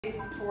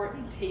Support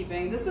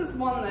taping. This is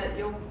one that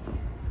you'll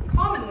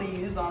commonly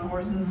use on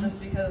horses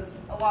just because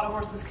a lot of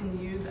horses can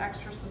use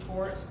extra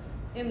support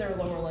in their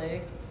lower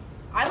legs.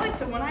 I like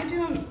to, when I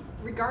do them,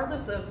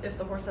 regardless of if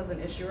the horse has an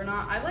issue or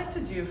not, I like to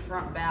do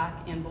front,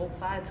 back, and both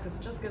sides because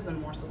it just gives them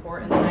more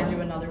support. And then I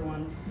do another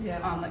one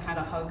that kind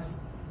of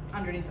hugs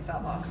underneath the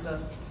fetlock. So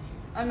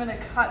I'm going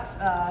to cut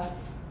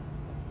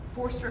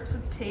 4 strips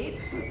of tape.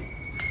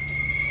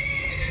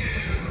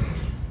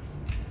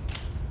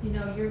 You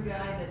know, your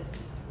guy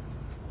that's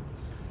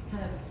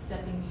kind of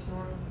stepping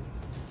short,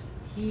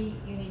 you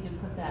need to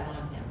put that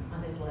on him,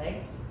 on his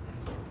legs,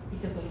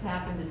 because what's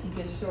happened is he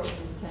just shortened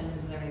his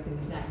tendons there because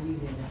he's not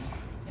using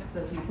them. So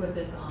if you put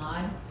this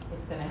on,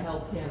 it's going to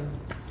help him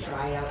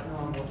stride out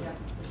normal,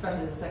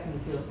 especially the second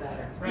he feels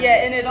better. Right?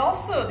 Yeah, and it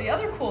also, the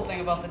other cool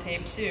thing about the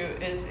tape too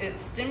is it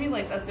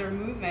stimulates, as they're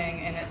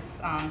moving and it's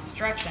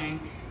stretching,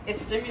 it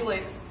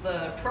stimulates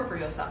the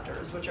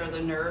proprioceptors, which are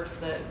the nerves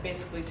that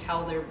basically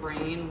tell their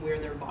brain where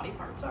their body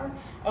parts are.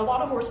 A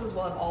lot of horses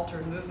will have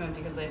altered movement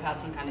because they've had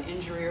some kind of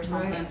injury or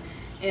something. Right.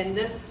 And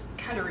this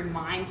kind of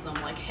reminds them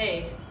like,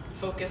 hey,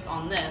 focus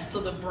on this. So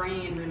the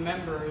brain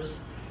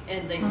remembers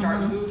and they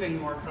start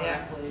moving more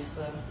correctly. Yeah.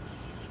 So,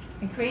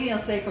 and cranial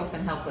sacral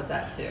can help with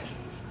that too.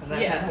 Because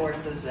I've had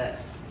horses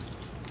that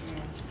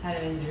had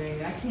an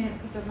injury. I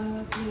can't pick up my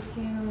left knee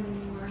piano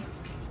anymore.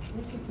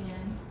 Yes, you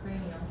can.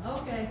 Cranial.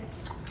 Okay.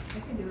 I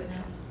can do it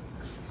now.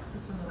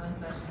 Just from the one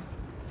session.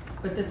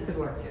 But this could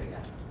work too, yeah.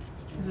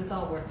 Because it's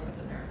all working with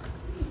the nerves.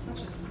 This is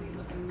such a sweet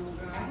looking little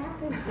girl. I have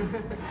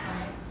this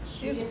client.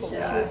 She was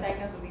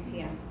diagnosed with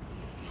BPM.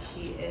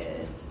 She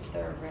is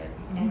thoroughbred.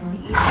 And we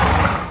even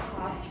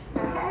crossed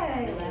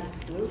her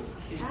left glute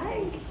to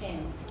sink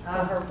in. So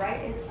her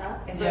right is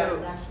up and her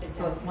left is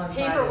down. It's one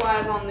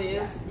paper-wise on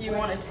these, you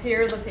want to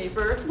tear the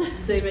paper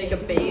to make a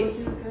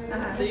base.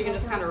 So you can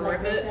just kind of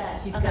rip it.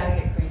 She's got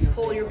to get cranial.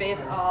 Pull your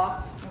base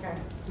off. Okay.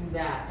 Do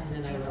that,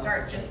 and then I will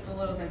start just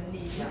below the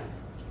knee. Yeah,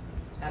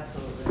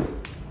 absolutely.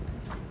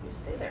 You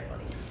stay there,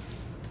 buddy.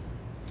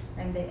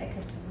 And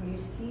because you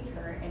see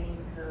her, and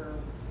even her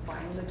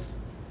spine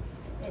looks,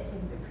 it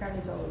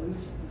apparently is all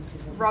illusion.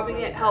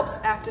 Rubbing it helps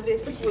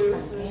activate the glutes.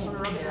 So just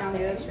want to rub it around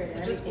the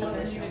So just below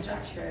the knee,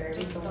 just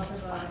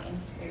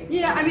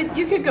yeah, I mean,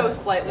 you could go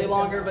slightly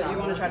longer, but you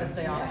want to try to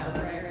stay off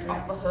the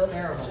hoof.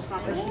 It's just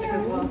not going to stick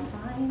as well.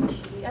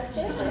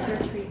 She's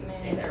under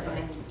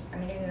treatment. I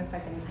mean, it didn't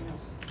affect anything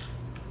else.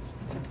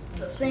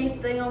 So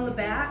same thing on the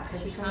back.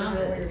 Put this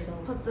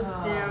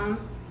down.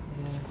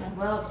 Yeah.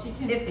 Well, she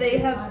can. If they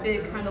have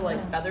big kind of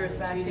like feathers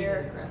back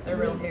here, they're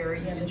real hairy.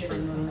 You can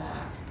trim those.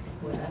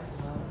 Boy, that's a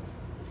lot.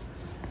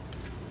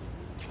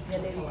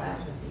 Full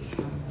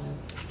atrophy.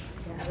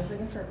 Yeah, I was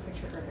looking for a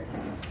picture of her.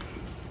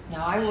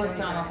 Now I worked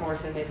on a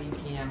horse that had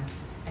EPM.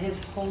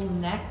 His whole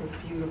neck was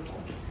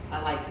beautiful.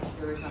 I like it.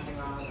 There was nothing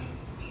wrong with him.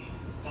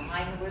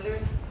 Behind the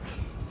withers,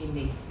 he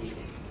emaciated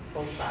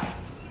both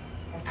sides.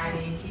 I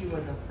mean, he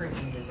was a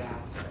freaking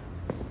disaster.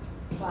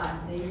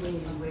 But they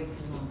waited way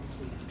too long to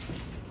treat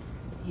him.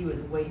 He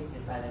was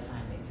wasted by the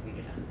time they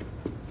treated him.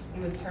 He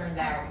was turned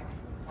out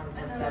 24/7.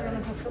 And then we're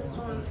gonna put this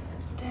one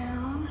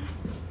down.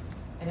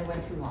 And it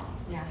went too long.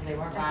 Yeah. They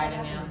weren't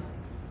riding him.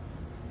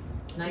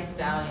 Nice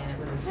stallion. It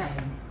was a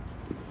shame.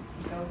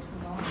 Go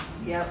too long.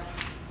 Yep.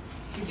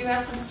 Did you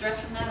have some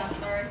stretch in that? I'm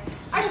sorry.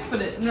 I just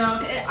put it,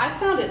 I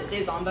found it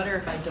stays on better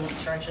if I don't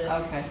stretch it.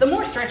 Okay. The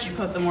more stretch you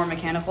put, the more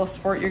mechanical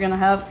support you're gonna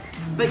have.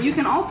 But you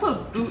can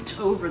also boot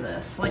over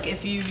this. Like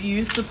if you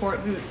use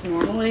support boots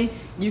normally,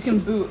 you can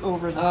boot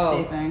over this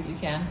taping. You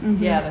can?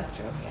 Yeah, that's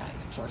true. Yeah,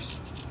 of course.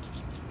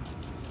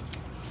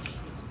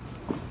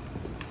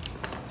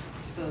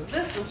 So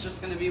this is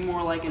just gonna be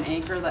more like an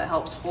anchor that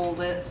helps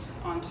hold it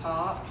on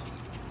top.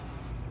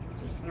 So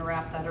we're just gonna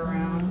wrap that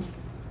around.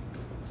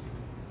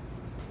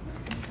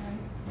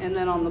 And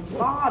then on the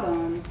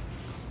bottom,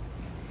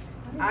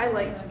 I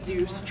like to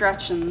do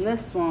stretch in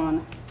this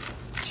one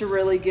to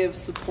really give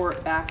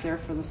support back there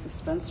for the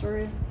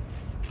suspensory.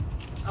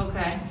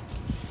 Okay.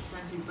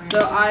 So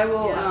I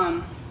will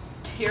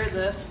tear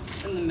this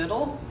in the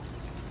middle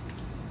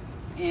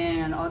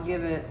and I'll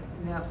give it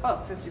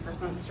about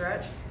 50%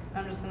 stretch.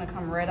 I'm just gonna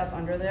come right up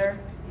under there.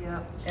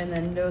 Yep. And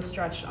then no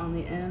stretch on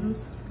the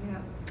ends.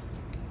 Yep.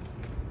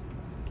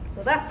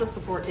 So that's the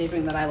support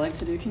taping that I like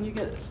to do. Can you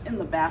get in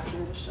the back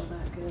here to show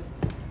that good?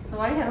 So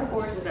I had a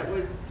horse that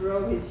would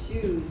throw his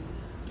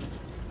shoes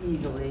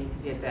easily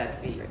because he had bad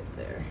feet. Right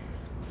there.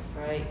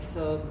 Right?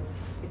 So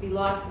if he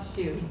lost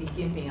a shoe, he'd be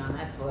gimpy on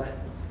that foot.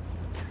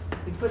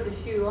 We put the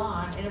shoe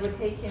on and it would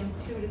take him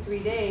 2 to 3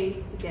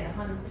 days to get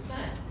 100%.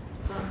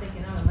 So I'm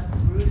thinking, oh, he must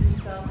have bruised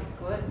himself his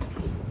foot.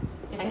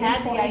 I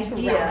had the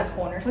idea,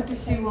 put the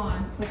shoe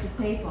on, put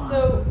the tape on.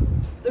 So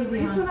the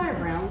reason I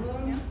round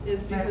them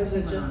is because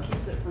it just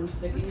keeps it from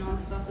sticking on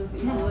stuff as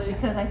easily.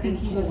 Because I think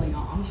he was pulling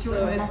off.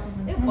 So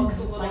it looks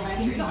a little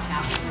nicer. You don't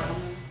have to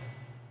round them.